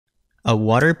A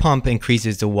water pump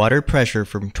increases the water pressure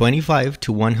from 25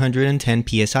 to 110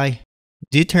 psi.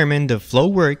 Determine the flow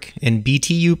work in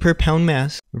BTU per pound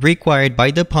mass required by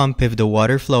the pump if the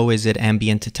water flow is at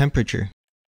ambient temperature.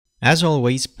 As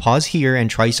always, pause here and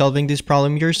try solving this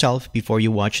problem yourself before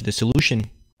you watch the solution.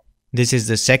 This is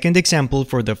the second example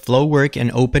for the flow work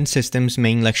and open systems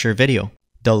main lecture video.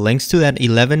 The links to that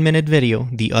 11-minute video,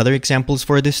 the other examples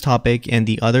for this topic, and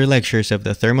the other lectures of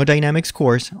the Thermodynamics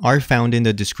course are found in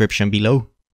the description below.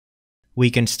 We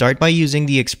can start by using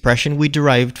the expression we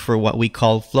derived for what we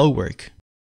call flow work.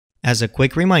 As a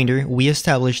quick reminder, we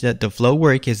established that the flow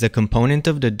work is the component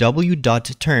of the W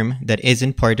dot term that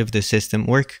isn't part of the system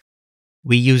work.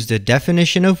 We use the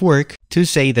definition of work to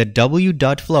say that W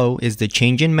dot flow is the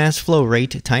change in mass flow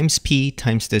rate times P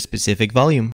times the specific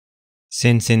volume.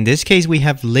 Since in this case we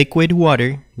have liquid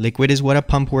water, liquid is what a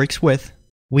pump works with,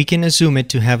 we can assume it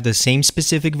to have the same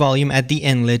specific volume at the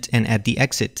inlet and at the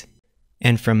exit.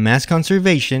 And from mass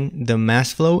conservation, the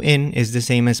mass flow in is the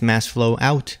same as mass flow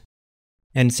out.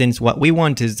 And since what we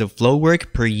want is the flow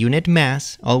work per unit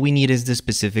mass, all we need is the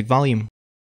specific volume.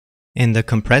 In the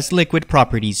compressed liquid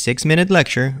properties 6-minute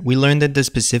lecture, we learned that the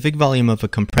specific volume of a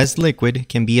compressed liquid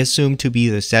can be assumed to be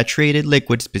the saturated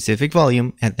liquid specific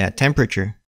volume at that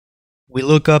temperature. We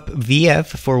look up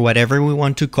Vf for whatever we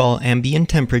want to call ambient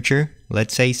temperature,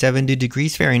 let's say 70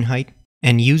 degrees Fahrenheit,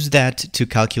 and use that to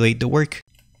calculate the work.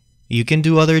 You can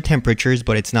do other temperatures,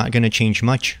 but it's not going to change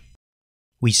much.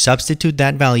 We substitute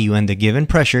that value and the given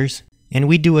pressures, and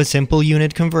we do a simple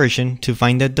unit conversion to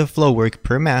find that the flow work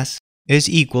per mass is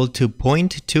equal to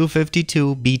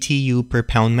 0.252 BTU per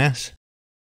pound mass.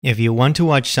 If you want to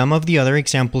watch some of the other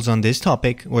examples on this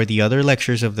topic, or the other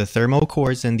lectures of the thermo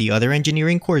course and the other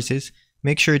engineering courses,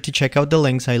 make sure to check out the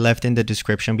links I left in the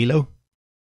description below.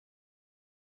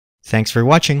 Thanks for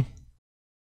watching.